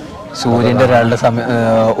സൂര്യന്റെ ഒരാളുടെ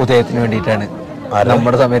ഉദയത്തിന് വേണ്ടിയിട്ടാണ്.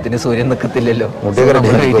 നമ്മുടെ സമയത്തിന് സൂര്യൻ നിൽക്കത്തില്ലല്ലോ. അതവിടെ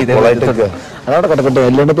കിടക്കട്ടെ.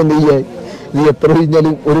 എല്ലായിടത്തും നീ എത്ര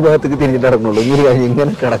കഴിഞ്ഞാലും ഒരു ഭാഗത്തേക്ക് തിരിഞ്ഞിട്ട് നടക്കുന്നുള്ളൂ. ഈ ഒരു കാര്യം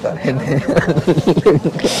ഇങ്ങനെ കിടക്കാം.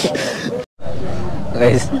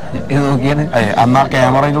 ഇത് നോക്കിയാണ്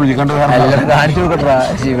ക്യാമറ കാണിച്ചു കൊടുക്കട്ടാ.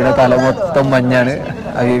 ഇവിടെ തല മൊത്തം മഞ്ഞാണ്.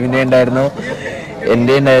 അബീബിന്റെ ഉണ്ടായിരുന്നു,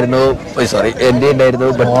 എന്റെ ഉണ്ടായിരുന്നു, സോറി എന്റെ ഉണ്ടായിരുന്നു.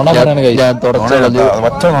 ഞാൻ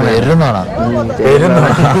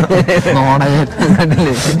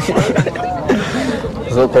കണ്ടില്ലേ?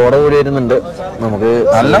 സോ കോട കൂടി വരുന്നുണ്ട്. നമുക്ക്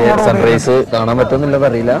നല്ല സൺറൈസ് കാണാൻ പറ്റുന്നില്ലെന്ന്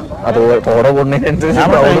അറിയില്ല. അതുപോലെ കോട കൂടുന്നതിനനുസരിച്ച്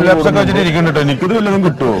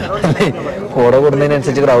കോട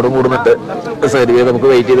കൂടുന്നതിനനുസരിച്ച് ക്രൗഡും കൂടുന്നുണ്ട്. ശരി, നമുക്ക്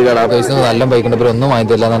വെയിറ്റ് ചെയ്ത് കാണാം. നല്ല ബൈക്കുണ്ട്, ഇപ്പൊ ഒന്നും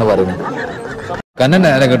വാങ്ങിട്ടില്ല എന്നാണ് പറയുന്നത്.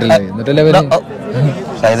 കണ്ടിട്ടില്ല.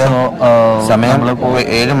 സമയം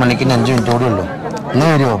 7 മണിക്ക് 5 മിനിറ്റ് കൂടെ ഉള്ളൂ. ഇന്ന്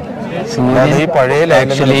വരുമോ?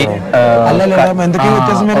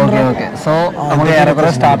 സോ നമുക്ക് ഏറെക്കുറെ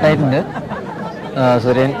സ്റ്റാർട്ട് ആയിട്ടുണ്ട്.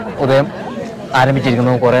 സൂര്യൻ ഉദയം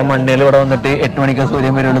ആരംഭിച്ചിരിക്കുന്നു. കുറെ മണ്ണിൽ ഇവിടെ വന്നിട്ട് 8 മണിക്ക്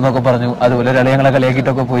സൂര്യൻ വരുള്ളൂ എന്നൊക്കെ പറഞ്ഞു. അതുപോലെ ഒരാളെ ഞങ്ങളെ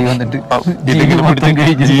കളിയാക്കിയിട്ടൊക്കെ പോയി വന്നിട്ട്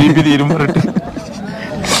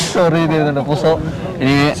സോറി ചെയ്തിട്ടുണ്ട്. സോ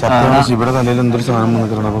ഇനി ഇവിടെ തലയിൽ എന്തൊരു സാധനം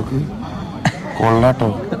വന്നിട്ടുണ്ട് നമുക്ക് കൊള്ളാട്ടോ.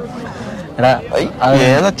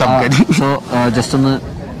 സോ ജസ്റ്റ് ഒന്ന്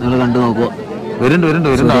നിങ്ങൾ കണ്ടു നോക്കുക.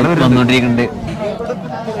 വന്നോണ്ടിരിക്കുന്നുണ്ട്.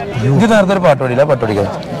 ഇത് നേരത്തെ ഒരു പാട്ട് പാടിയില്ല, പാട്ട് പഠിക്കാം.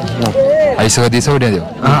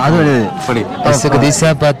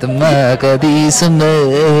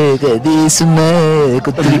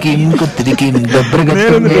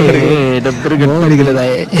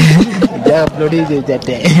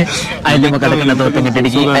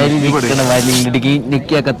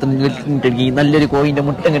 നല്ലൊരു കോയിന്റെ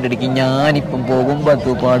മുട്ട കെട്ടിടിക്കി. ഞാനിപ്പം പോകും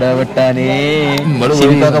 10 പാട വെട്ടാനേ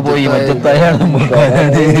പോയി മറ്റത്തയാണ്.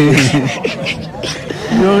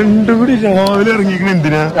 രണ്ടുകൂടി രാവിലെ ഇറങ്ങിക്കണ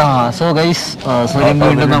എന്തിനാ? സോ ഗൈസ്, സൂര്യൻ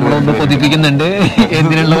വീണ്ടും നമ്മളൊന്ന് കൊതിപ്പിക്കുന്നുണ്ട്.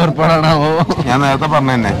 എന്തിനുള്ള ഏർപ്പാടാണാവോ? ഞാൻ നേരത്തെ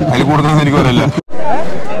പറഞ്ഞ തന്നെ, അതിൽ കൂടുതലൊന്നും എനിക്ക് പറയില്ല.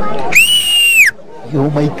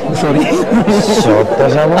 സോറി,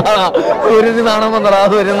 സൂര്യന് നാണം വന്നടാ,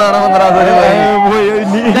 സൂര്യൻ നാണം വന്നടാ.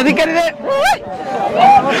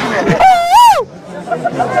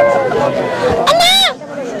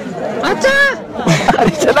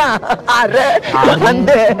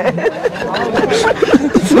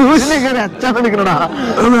 സൂര്യനെ അച്ഛനെ നിൽക്കണടാ.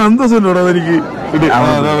 അന്തസ്സുണ്ടോടാ എനിക്ക്.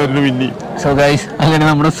 സോ ഗൈസ്, അങ്ങനെ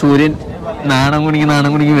നമ്മുടെ സൂര്യൻ നാണം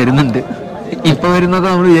കുണുങ്ങി വരുന്നുണ്ട്. ഇപ്പൊ വരുന്നൊക്കെ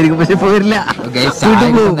നമ്മൾ വിചാരിക്കും, പക്ഷെ ഇപ്പൊ വരില്ല.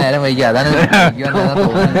 നേരം വൈകി, അതാണ്.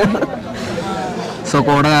 സോ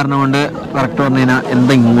കോട കാരണം കൊണ്ട് കറക്റ്റ് പറഞ്ഞു കഴിഞ്ഞാൽ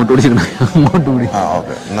എന്താ ഇങ്ങോട്ട് പിടിച്ചിരിക്കണം, അങ്ങോട്ട് പിടി.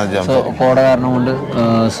 സോ കോട കാരണം കൊണ്ട്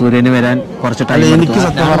സൂര്യന് വരാൻ കുറച്ച് ടൈം. എനിക്ക്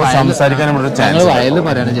സംസാരിക്കാൻ വയലിൽ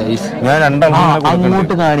പറയണം ജയ്സ്.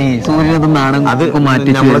 അങ്ങോട്ട് കാണി സൂര്യനത് നാണം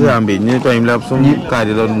മാറ്റി ടൈം ലാപ്സും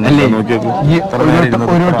ഒരു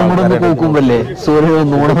വട്ടം കൂടെ ഒന്ന് നോക്കുമ്പല്ലേ സൂര്യൻ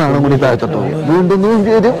ഒന്നുകൂടെ നാണം കൂടി താഴ്ത്തോട്ട് പോകും. വീണ്ടും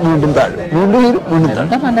വരും, വീണ്ടും താഴും, വീണ്ടും വരും, വീണ്ടും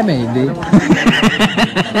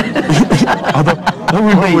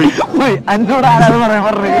എന്നോട് ആരാണ് പറയാൻ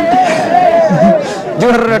പറഞ്ഞു.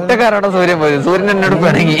 ഒറ്റക്കാരോടെ സൂര്യൻ പോയി. സൂര്യൻ എന്നോട്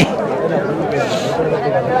പിണങ്ങി.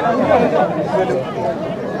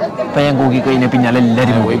 ഇപ്പൊ ഞാൻ കൂക്കി കഴിഞ്ഞ പിന്നാലെ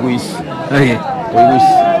എല്ലാരും പോയി.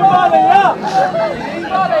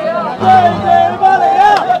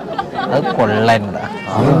 അത് കൊള്ളണ്ടാ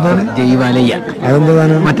ജൈവാലയ്യ.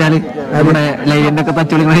 മറ്റാല് നമ്മുടെ ലൈവിന്റെ ഒക്കെ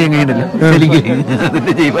തച്ചുളികൾ എങ്ങനെയുണ്ടല്ലോ,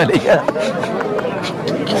 അതിന്റെ ജൈവാലയ്യ.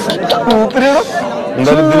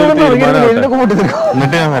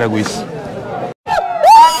 എന്നിട്ട് ഞാൻ വരാം ഗുയിസ്.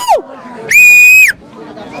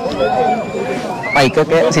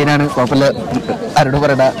 ബൈക്കൊക്കെ സീനാണ്, കുഴപ്പമില്ല. ആരോട്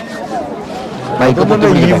പറയണ്ട.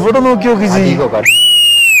 ഇവിടെ നോക്കി നോക്കി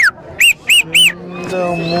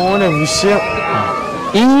മോനെ വിഷയം.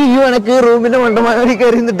 ഈ കണക്ക് റൂമിന്റെ മണ്ടമാരി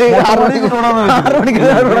കയറി നിന്നിട്ട് 6 മണിക്ക്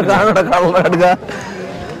കാണുക.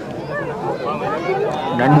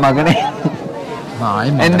 മകനെ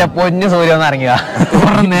എന്റെ പൊന്ന് സൂര്യ ഒന്ന് ഇറങ്ങിയ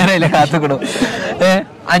കുറെ നേരമില്ല കാത്തുക്കിടും.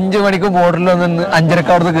 5 മണിക്ക് ബോർഡറിൽ നിന്ന് 5:30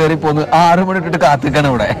 അവിടുന്ന് കയറി പോന്ന് 6 മണി ഇട്ടിട്ട് കാത്തിക്കണം.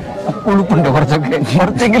 ഇവിടെ ഉളുപ്പുണ്ടോ?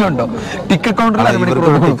 കുറച്ചെങ്കിലും ഉണ്ടോ? ടിക്കറ്റ് കൗണ്ടറിൽ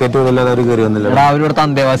അവരിവിടുത്തെ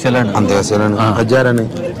അന്തേവാസികളാണ്.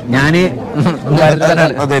 ഞാന്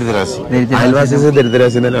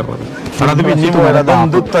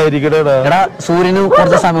എടാ സൂര്യന്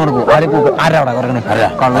കുറച്ച് സമയം കൊടുക്കും. ആരാ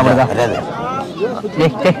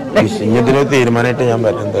തീരുമാനമായിട്ട് ഞാൻ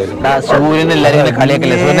സൂര്യൻ എല്ലാരും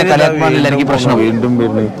കളിയാക്കല്ലേ? സൂര്യനെ കളിയാക്കുമ്പോൾ എല്ലാവർക്കും പ്രശ്നം. വീണ്ടും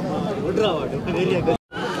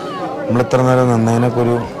നമ്മളിത്ര നേരം നന്നതിനൊക്കെ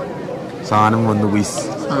ഒരു സാധനം വന്നു.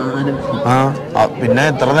 ആ പിന്നെ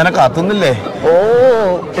എത്ര നേരം കാത്തുന്നില്ലേ? ഓ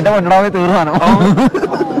എന്റെ മണ്ണാവേ തീർന്നാനോ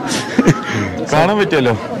കാണാൻ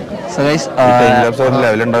പറ്റുമല്ലോ.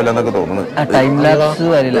 ലെവലുണ്ടാവില്ലെന്നൊക്കെ തോന്നുന്നു.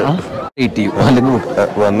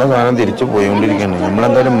 വന്ന സാധനം തിരിച്ചു പോയിക്കൊണ്ടിരിക്കുകയാണ്.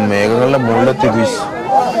 നമ്മളെന്തായാലും മേഘങ്ങളുടെ മുകളിലെത്തി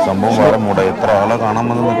സംഭവം വേറെ മൂട. എത്ര ആളെ കാണാൻ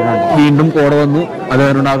വന്ന് നിൽക്കുന്നുണ്ട്. വീണ്ടും കോട വന്നു. അത്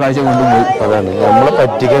ആ കാഴ്ച കൊണ്ടുപോയി. അതാണ് നമ്മളെ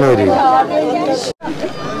പറ്റിക്കാൻ വരിക.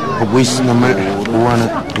 നമ്മൾ പോവാണ്.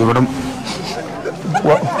 ഇവിടെ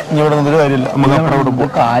നിന്നൊരു കാര്യമില്ല. നമുക്ക് അപ്പുറം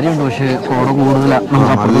കാര്യമുണ്ട്. പക്ഷെ കോട കൂടുതലാണ്.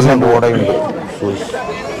 കോടയുണ്ട്.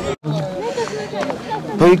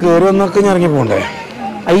 അപ്പൊ ഈ കയറി വന്നൊക്കെ ഞാൻ ഇറങ്ങി പോണ്ടേ?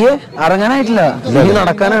 അയ്യേ ഇറങ്ങാനായിട്ടില്ല. ഇനി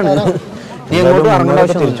നടക്കാനാണ്. നീ എങ്ങോട്ടും ഇറങ്ങേണ്ട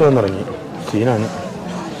ആവശ്യം. തിരിച്ചു വന്നിറങ്ങി. സീനാണ്.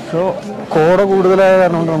 കോട കൂടുതലായ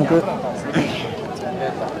കാരണം കൊണ്ട് നമുക്ക്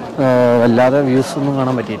വല്ലാതെ വ്യൂസ് ഒന്നും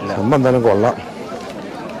കാണാൻ പറ്റിയിട്ടില്ല. നമ്മൾ എന്തായാലും കൊള്ളാം.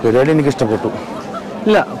 പരിപാടി എനിക്ക് ഇഷ്ടപ്പെട്ടു.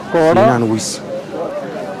 ഇല്ല കോട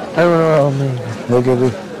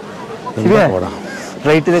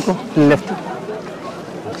റൈറ്റ് വെക്കും ലെഫ്റ്റ്.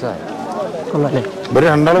 ഇവര്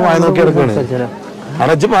രണ്ടാളും വായി നോക്കി എടുക്കാണ്.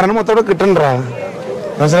 അടച്ച് പറഞ്ഞ മൊത്തോടെ കിട്ടണ്ടാ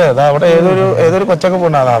മനസ്സിലായി. അതാ അവിടെ ഏതൊരു കൊച്ചൊക്കെ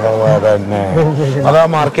പോണ്ടാ. അതാ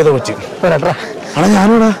മാർക്ക് ചെയ്ത് കൊച്ച്. അടാ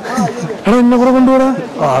ഞാനോടാ എന്നെ കൂടെ കൊണ്ടുപോടാ.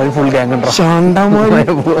 ഫുൾ ഗ്യാങ്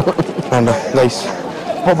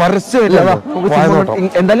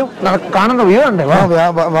എന്തായാലും കാണണ്ട. വ്യൂ ഉണ്ട്.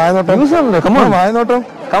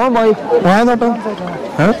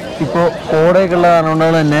 ഇപ്പൊ കോടയൊക്കെ ഉള്ള കാരണം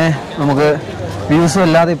തന്നെ നമുക്ക് വ്യൂസ്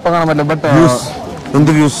അല്ലാതെ ഇപ്പൊ കാണാൻ പറ്റില്ല. ബട്ട്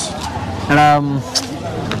എന്ത് വ്യൂസ്?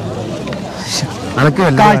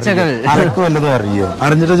 കാഴ്ചകൾ വല്ലതും അറിയോ?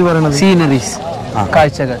 അറിഞ്ഞിട്ട് പറയണത് സീനറീസ്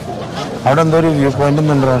കാഴ്ചകൾ. അവിടെ എന്തോ ഒരു വ്യൂ പോയിന്റ്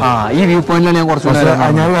ഈ വ്യൂ പോയിന്റിലാണ് ഞാൻ കുറച്ച്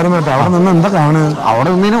ഞാൻ കാര്യം കേട്ടോ. അവിടെ നിന്ന് എന്താ കാണുക? അവിടെ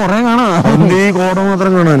നിന്നതിനെ കുറെ കാണാം. ഈ കോട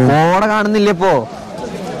മാത്രം കാണാൻ. കോട കാണുന്നില്ല ഇപ്പോ.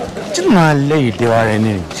 നല്ല ഈട്ടിവാഴ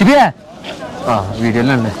തന്നെയാണ്. ശരിയാ.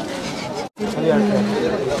 വീഡിയോയിലുണ്ട്.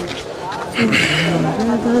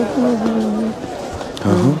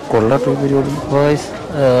 കൊള്ളാട്ടോ പരിപാടി.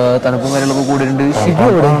 തണുപ്പും കാര്യങ്ങളൊക്കെ കൂടിയിട്ടുണ്ട്.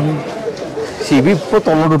 ശിബി ഇപ്പൊ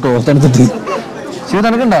തൊള്ളോട്ട് കിട്ടോ തണുത്തിട്ട്. ശിവ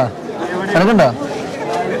തണുക്കണ്ടാ?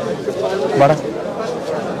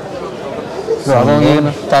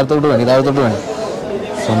 താഴത്തോട്ട് വേണം.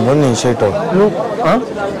 സംഭവം നൈസായിട്ടോ.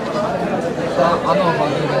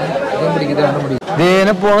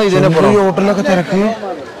 ഇതിനെ പോണോ ഇതിനെ പോണോ? ഹോട്ടലിലൊക്കെ തിരക്ക്.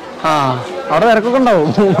 അവിടെ തിരക്കൊക്കെ ഉണ്ടാവും.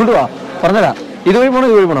 ഇങ്ങോട്ട് വാ പറഞ്ഞുതരാം. ഇതുവഴി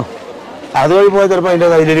പോണോ? അതുവഴി പോയാൽ ചിലപ്പോ അതിന്റെ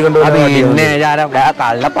കയ്യിലേക്ക്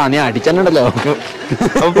കള്ള പണി അടിച്ചെന്നുണ്ടല്ലോ.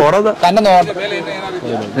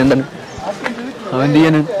 എന്താണ് അവൻ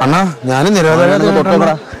ചെയ്യാന്? അണ്ണാ ഞാനും നിരോധന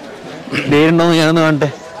പേരുണ്ടോന്ന് ഞാനൊന്ന് കാണട്ടെ.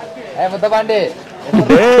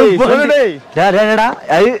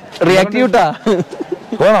 റിയാക്ട് ചെയ്യൂട്ടാ.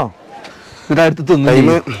 പോണോ? ഇതടുത്ത് തിന്നു.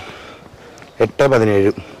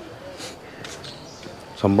 8:17.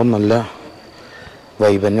 സംഭവം നല്ല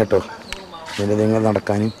വൈബ് തന്നെ കേട്ടോ. ഇതിൻ്റെ നിങ്ങൾ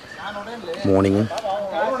നടക്കാനും മോർണിംഗും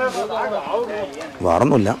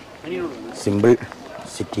വേറൊന്നുമില്ല. Simple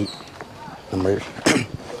city. നമ്മൾ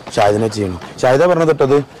ഷാഹിദിനെ ചെയ്യണം. ഷാഹിദ പറഞ്ഞത്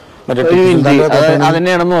ഇട്ടത് മറ്റേ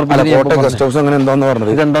ഗസ്റ്റ് ഹൗസ് അങ്ങനെ എന്താന്ന്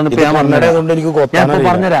പറഞ്ഞത്. അതുകൊണ്ട് എനിക്ക്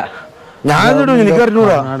ഞാനിടും. എനിക്ക്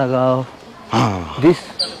അറിഞ്ഞൂടാ.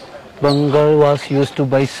 Bengal was used to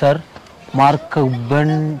by Sir Mark Ubban,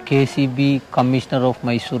 KCB Commissioner of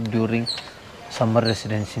Mysore during summer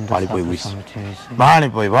residence in the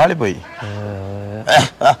വാളിപ്പോയി.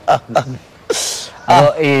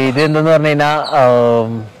 ഇതെന്തെന്ന് പറഞ്ഞു കഴിഞ്ഞാൽ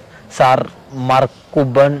sir mark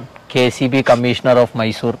ഉബൻ KCB commissioner of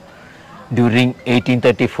Mysore during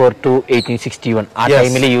 1834 to 1861 ആ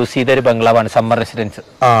ടൈമിൽ യൂസ് ചെയ്ത ഒരു ബംഗ്ലാവാണ് സമ്മർ റെസിഡൻസ്.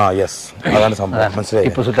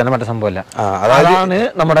 ടിപ്പു സുൽത്താന്റെ മറ്റേ സംഭവമല്ല. അതാണ്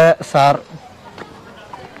നമ്മുടെ sir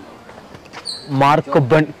mark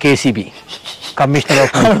ഉബൻ KCB commissioner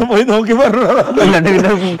off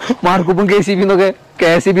mark ഉബൻ KCB എന്നൊക്കെ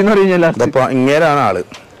KCB എന്ന് പറയുന്നത് ഇങ്ങനെയാണ് ആള്.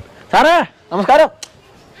 സാറേ നമസ്കാരം.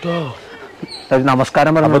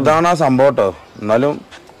 നമസ്കാരം പറഞ്ഞു. ഇതാണ് ആ സംഭവം കേട്ടോ. എന്നാലും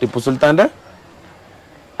ടിപ്പു സുൽത്താന്റെ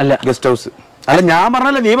അല്ല ഗസ്റ്റ് ഹൗസ് അല്ല. ഞാൻ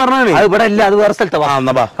പറഞ്ഞല്ലേ, നീ പറഞ്ഞേ. അത് ഇവിടെ അല്ല, അത് വേറെ സ്ഥലത്ത്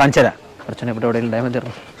കാണിച്ചരാ. കുറച്ചനെ ഇവിടെ എവിടെ ഉണ്ടായാൽ മതി.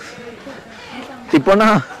 ടിപ്പോണ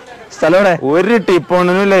സ്ഥലം ഇവിടെ ഒരു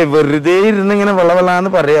ടിപ്പോണിനുമില്ല. വെറുതെ ഇരുന്ന് ഇങ്ങനെ വെള്ളവെള്ളാന്ന്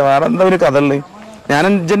പറയാ. വേറെ എന്താ ഒരു കഥ ഉള്ളത്? ഞാൻ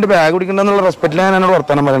എന്റെ ബാഗ് കുടിക്കണ്ടെന്നുള്ള റെസ്പെക്റ്റിലാണ് ഞാൻ എന്നോട്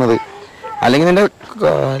വർത്താനം പറയണത്. അല്ലെങ്കിൽ നിന്റെ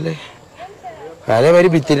കാലേ വരി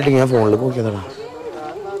ഭിത്തിരിട്ട് ഞാൻ ഫോണിൽ നോക്കിയതാ.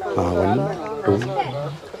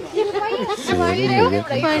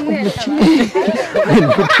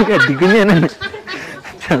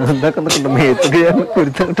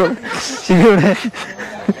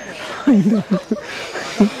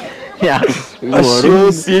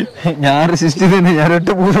 ഞാൻ റെസിസ്റ്റ് ചെയ്തേ. ഞാൻ ഒറ്റ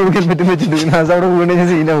പൂജ കൊടുക്കാൻ പറ്റും വെച്ചിട്ട് അവിടെ വീണ് ഞാൻ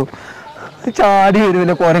സീനാവും. ചാടി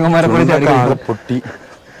വരുമല്ലോ കോരങ്ങന്മാരെ പോലെ ചാടി പൊട്ടി.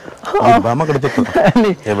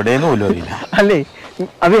 എവിടെയെന്നും പോലും അറിയില്ല. അല്ലേ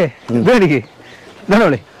അതെ ഇതെനിക്ക്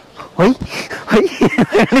ഇതാണോളെ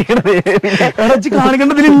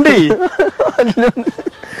കാണിക്കേണ്ടതിലുണ്ടേ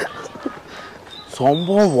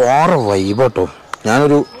സംഭവം വേറെ വൈബട്ടോ.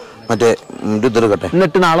 ഞാനൊരു മറ്റേ ഇതെടുക്കട്ടെ.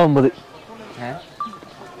 എന്നിട്ട് നാളെ 9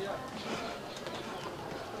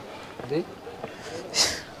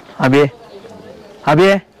 അബിയെ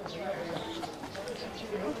അബിയെ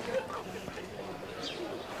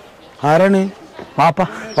ആരാണ്?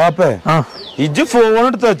 പാപ്പേ ഇജ്ജ് ഫോൺ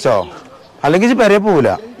എടുത്ത് വെച്ചോ, അല്ലെങ്കിൽ ഇജ്ജ് പെരേ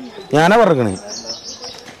പോവില്ല. ഞാനാ പറക്കണേ.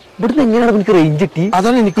 ഇവിടുന്ന് എങ്ങനെയാണ് എനിക്ക് റേഞ്ച് കിട്ടി?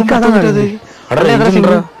 അതാണ് എനിക്ക്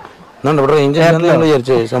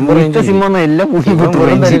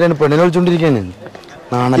പെണ്ണിനെ വിളിച്ചോണ്ടിരിക്കാണ്.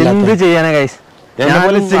 എന്ത് ചെയ്യാനാ ഗൈസ്?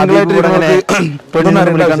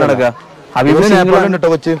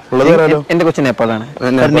 എന്റെ കൊച്ചു നേപ്പാളാണ്.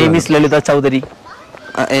 നെയിം ഈസ് ലളിത ചൗധരി.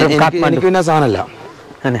 എനിക്ക് പിന്നെ സാധനല്ല.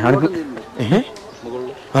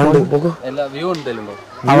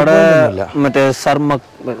 അവിടെ മറ്റേ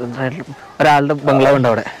ഒരാളുടെ ബംഗ്ലാവ് ഉണ്ട്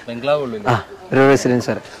അവിടെ. ഒരു റെസിഡൻസ്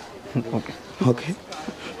വരെ.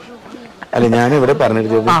 അല്ല ഞാൻ ഇവിടെ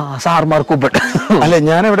പറഞ്ഞിരുന്നത് അല്ല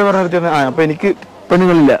ഞാൻ ഇവിടെ പറഞ്ഞിരുന്നത്. അപ്പൊ എനിക്ക്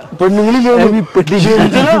പെണ്ണുങ്ങളില്ല.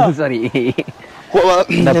 സോറി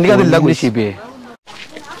എനിക്കതില്ല.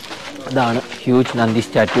 ഇതാണ് ഹ്യൂജ് നന്ദി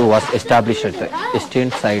statue was established at the eastern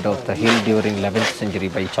side of the hill during 11th century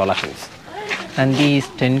by Chola kings. Nandi is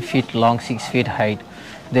 10 feet long, 6 feet height.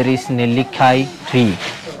 There is Nellikai tree,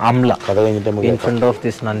 Amla, in front of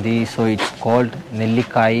this Nandi, so it's called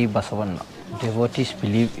Nellikai Basavanna. Devotees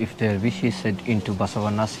believe if their wish is set into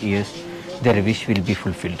Basavanna's ears, their wish will be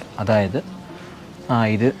fulfilled. അതായത്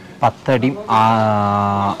ഇത് 10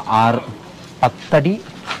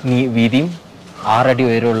 വീതിയും 6 അടി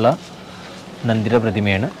ഉയരമുള്ള നന്ദിയുടെ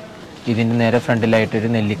പ്രതിമയാണ്. ഇതിൻ്റെ നേരെ ഫ്രണ്ടിലായിട്ടൊരു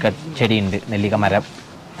നെല്ലിക്ക ചെടിയുണ്ട്, നെല്ലിക്ക മരം.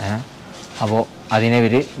 അപ്പോൾ അതിനെ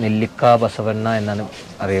ഇവർ നെല്ലിക്ക ബസവണ്ണ എന്നാണ്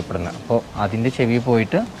അറിയപ്പെടുന്നത്. അപ്പോൾ അതിൻ്റെ ചെവി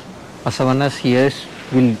പോയിട്ട് Basavanna സിയേഴ്സ്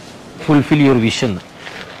will fulfil your wish എന്ന്,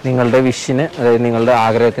 നിങ്ങളുടെ വിഷിന്, അതായത് നിങ്ങളുടെ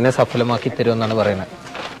ആഗ്രഹത്തിനെ സഫലമാക്കി തരുമെന്നാണ് പറയുന്നത്.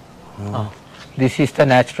 This is the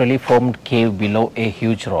naturally formed cave below A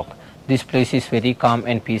huge rock. This place is very calm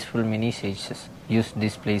and peaceful. Many sages use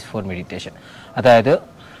this place for meditation. അതായത്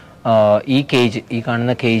ഈ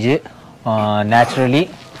കാണുന്ന cage naturally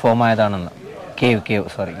form ആയതാണെന്ന്.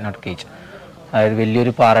 Sorry not cage. അതായത്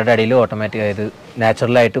വലിയൊരു പാറയുടെ അടിയിൽ ഓട്ടോമാറ്റിക്, അതായത്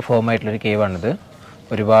നാച്ചുറലായിട്ട് form ആയിട്ടുള്ളൊരു കേവാണിത്.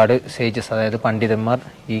 ഒരുപാട് സേജസ്, അതായത് പണ്ഡിതന്മാർ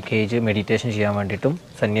ഈ കേജ് മെഡിറ്റേഷൻ ചെയ്യാൻ വേണ്ടിയിട്ടും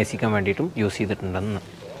സന്യസിക്കാൻ വേണ്ടിയിട്ടും യൂസ് ചെയ്തിട്ടുണ്ടെന്ന്.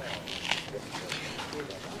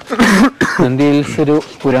 നന്ദി ഹിൽസ് ഒരു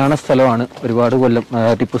പുരാണ സ്ഥലമാണ്. ഒരുപാട് കൊല്ലം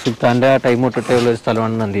ടിപ്പു സുൽത്താൻ്റെ ടൈം തൊട്ടിട്ടേ ഉള്ളൊരു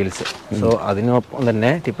സ്ഥലമാണ് നന്ദി ഹിൽസ്. സോ അതിനൊപ്പം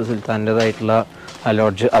തന്നെ ടിപ്പു സുൽത്താൻ്റെതായിട്ടുള്ള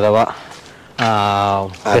ലോഡ്ജ് അഥവാ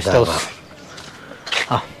ഗസ്റ്റ് ഹൗസ്.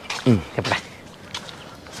 എപ്പോഴേ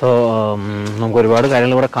സോ നമുക്ക് ഒരുപാട്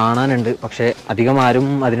കാര്യങ്ങൾ ഇവിടെ കാണാനുണ്ട്. പക്ഷെ അധികം ആരും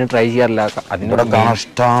അതിന് ട്രൈ ചെയ്യാറില്ല. അതിനോട്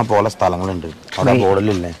ഇഷ്ടം പോലെ സ്ഥലങ്ങളുണ്ട്.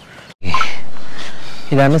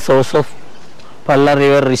 ഇതാണ് സോഴ്സ് ഓഫ് പള്ള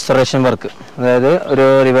റിവർ റിസ്റ്റോറേഷൻ വർക്ക്. അതായത് ഒരു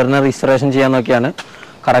റിവറിനെ റിസ്റ്റോറേഷൻ ചെയ്യാൻ നോക്കിയാണ്.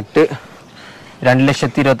 കറക്റ്റ്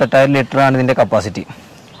 2,28,000 ലിറ്ററാണ് ഇതിൻ്റെ കപ്പാസിറ്റി.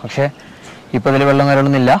 പക്ഷേ ഇപ്പോൾ ഇതിൽ വെള്ളം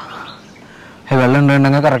കയറണമെന്നില്ല. വെള്ളം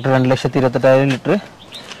ഉണ്ടെങ്കിൽ കറക്റ്റ് 2,28,000 ലിറ്റർ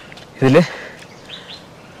ഇതിൽ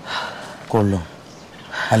കൊള്ളും.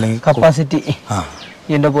 അല്ലെങ്കിൽ കപ്പാസിറ്റി.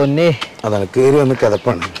 എൻ്റെ പൊന്നെ, അതാണ് കയറി വന്ന്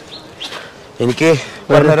കിതപ്പാണ്. എനിക്ക്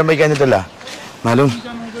ഒരു നേരം പോയി കഴിഞ്ഞിട്ടല്ല, എന്നാലും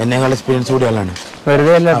എന്നെക്കാൾ എക്സ്പീരിയൻസ് കൂടിയാണ്.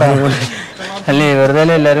 വെറുതെ അല്ല അല്ലേ, വെറുതെ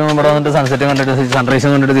അല്ലേ എല്ലാവരും ഇവിടെ വന്നിട്ട് സൺസെറ്റ് കണ്ടിട്ട് സൺറൈസ്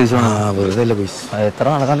കണ്ടിട്ട് തിരിച്ചു പോകണം. വെറുതെ അല്ല പൈസ. എത്ര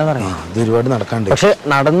നടക്കാണ്ടെന്ന് അറിയാം. ഇത് ഒരുപാട് നടക്കാണ്ട്. പക്ഷെ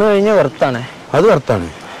നടന്നു കഴിഞ്ഞാൽ വെറുത്താണ്. അത് വെറുത്താണ്.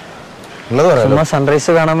 ചുമ്മാ സൺറൈസ്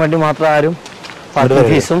കാണാൻ വേണ്ടി മാത്രം ആരും പാർക്കിംഗ്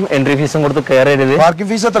ഫീസും എൻട്രി ഫീസും കൊടുത്ത് കയറരുത്. പാർക്കിംഗ്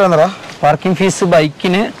ഫീസ് എത്ര? പാർക്കിംഗ് ഫീസ്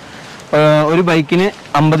ഒരു ബൈക്കിന്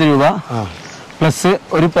 50 രൂപ പ്ലസ്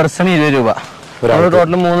ഒരു പേഴ്സൺ 20 രൂപ. നമ്മൾ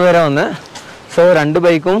ടോട്ടൽ 3 പേരാ വന്ന്. സോ 2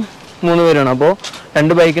 ബൈക്കും 3 പേരാണ്. അപ്പോൾ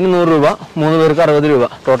 2 ബൈക്കിന് 100 രൂപ, 3 പേർക്ക് 60 രൂപ.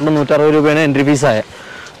 ടോട്ടൽ 160 രൂപയാണ് എൻട്രി ഫീസായ.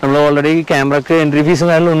 നമ്മൾ ഓൾറെഡി ക്യാമറക്ക് എൻട്രി ഫീസും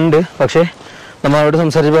കാര്യങ്ങളും ഉണ്ട്. പക്ഷേ നമ്മൾ അവിടെ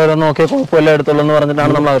സംസാരിച്ചപ്പോൾ നോക്കിയാൽ കുഴപ്പമില്ല എടുത്തോളൂ എന്ന്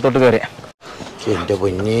പറഞ്ഞിട്ടാണ് നമ്മൾ അകത്തോട്ട് കയറിയത്. എന്റെ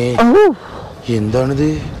പൊന്നെ, എന്താണിത്?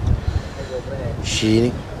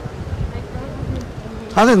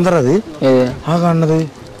 അതെന്താ അത് ആ കാണുന്നത്?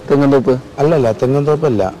 തെങ്ങന്തോപ്പ് അല്ലല്ല,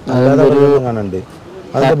 തെങ്ങന്തോപ്പല്ല. കാണുന്നുണ്ട്.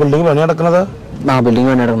 അതിന്റെ ബിൽഡിംഗ് പണി നടക്കണത്. ബിൽഡിംഗ്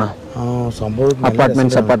പണി നടക്കണ സംഭവം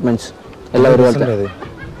അപ്പാർട്ട്മെന്റ്സ് എല്ലാവരും.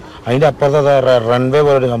 അതിന്റെ അപ്പുറത്തെ റൺവേ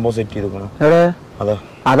പോലെ ഒരു സംഭവം സെറ്റ് ചെയ്തിരിക്കണം.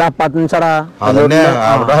 അത് അപ്പാർട്ട്മെന്റ്സ് ആടാ. അവിടെ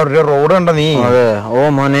റോഡ് ഉണ്ടോ നീ? അതെ. ഓ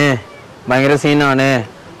മോനെ, ഭയങ്കര സീനാണ്.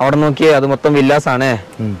 അവിടെ നോക്കിയേ, അത് മൊത്തം വില്ലാസ് ആണ്.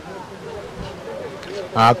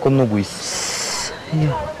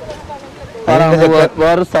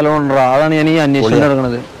 വേറെ സ്ഥലമുണ്ടോ? അതാണ് ഞാൻ ഈ അന്വേഷിച്ചു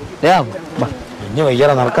നടക്കണത്. ഇനി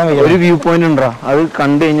വയ്യാറ നടക്കാൻ വയ്യ. ഒരു വ്യൂ പോയിന്റ് ഉണ്ടോ, അത്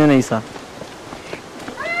കണ്ടു കഴിഞ്ഞാൽ നൈസാ.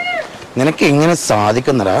 നിനക്ക് എങ്ങനെ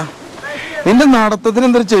സാധിക്കുന്നടാ? നിന്റെ നടത്തത്തിന്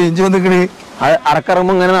എന്തൊരു ചേഞ്ച് വന്നിക്കണേ.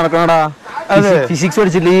 അടക്കറമ്പോ ഇങ്ങനെ നടക്കണടാ. ഫിസിക്സ്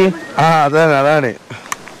പഠിച്ചില്ലേ? അതാണ്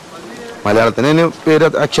മലയാളത്തിന് പേര്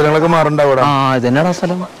അക്ഷരങ്ങളൊക്കെ മാറണ്ടാവൂടാ. ഇതെന്നാടാ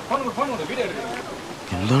സ്ഥലം?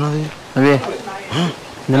 എന്താണത്? അതെ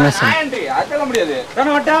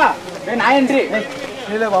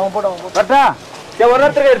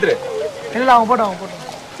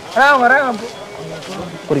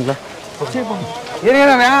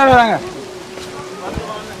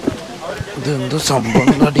ഇതെന്തോ സംഭവം.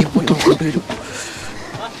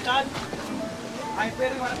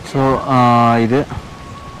 സോ ഇത്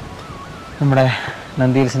നമ്മുടെ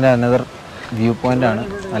നന്ദി ഹിൽസിൻ്റെ അനദർ വ്യൂ പോയിന്റ് ആണ്,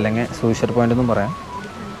 അല്ലെങ്കിൽ സൂയിസൈഡ് പോയിന്റ് എന്നും പറയാം.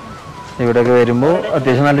 ഇവിടെയൊക്കെ വരുമ്പോൾ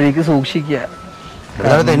അത്യാവശ്യം നല്ല രീതിക്ക് സൂക്ഷിക്കുക.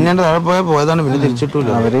 പോയതാണ്, പിന്നെ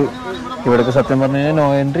തിരിച്ചിട്ടില്ല. അവര് ഇവിടേക്ക് സത്യം പറഞ്ഞു കഴിഞ്ഞാൽ നോ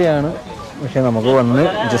എൻട്രി ആണ്. പക്ഷെ നമുക്ക് വന്ന്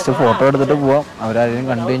ജസ്റ്റ് ഫോട്ടോ എടുത്തിട്ട് പോവാം. അവരാരെയും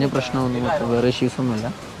കണ്ടു കഴിഞ്ഞാൽ പ്രശ്നമൊന്നും വേറെ ഇഷ്യൂസ് ഒന്നുമില്ല.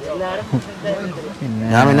 പിന്നെ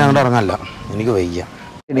ഞാൻ പിന്നെ അങ്ങോട്ട് ഇറങ്ങല്ല, എനിക്ക് വയ്യ.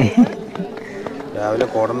 രാവിലെ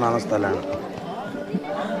കോടനാണ് സ്ഥലമാണ്.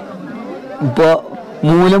 ഇപ്പൊ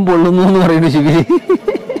മൂലം പൊള്ളുന്നു എന്ന് പറയുന്നു ശിബിരി.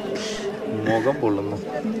 മുഖം പൊള്ളുന്നു.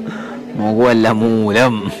 മുഖമല്ല,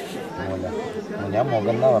 മൂലം.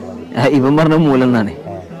 ഇവൻ പറഞ്ഞ മൂലം എന്നാണ്.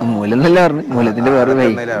 മൂലം എന്നല്ല പറഞ്ഞു, മൂലത്തിന്റെ വേറെ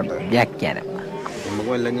വ്യാഖ്യാനം.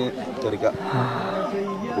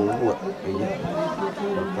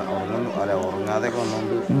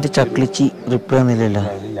 എന്റെ ചക്ലിച്ചി റിപ്ലൈ ഒന്നുമില്ലല്ലോ.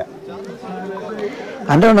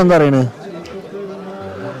 എന്റെ കൊണ്ട് എന്താ പറയണത്?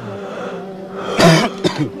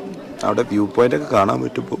 അവിടെ വ്യൂ പോയിന്റ് ഒക്കെ കാണാൻ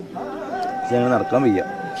പറ്റുമ്പോ നടക്കാൻ വയ്യ.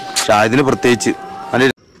 ഷായതിന് പ്രത്യേകിച്ച്.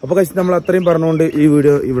 അപ്പോൾ കഴിച്ച് നമ്മൾ അത്രയും പറഞ്ഞുകൊണ്ട് ഈ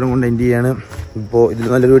വീഡിയോ ഇവിടെ കൊണ്ട് എൻഡ് ചെയ്യാണ്. ഇപ്പോൾ ഇതിൽ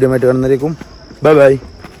നല്ലൊരു വീഡിയോ ആയിട്ട് കാണുന്നതായിരിക്കും. Bye bye.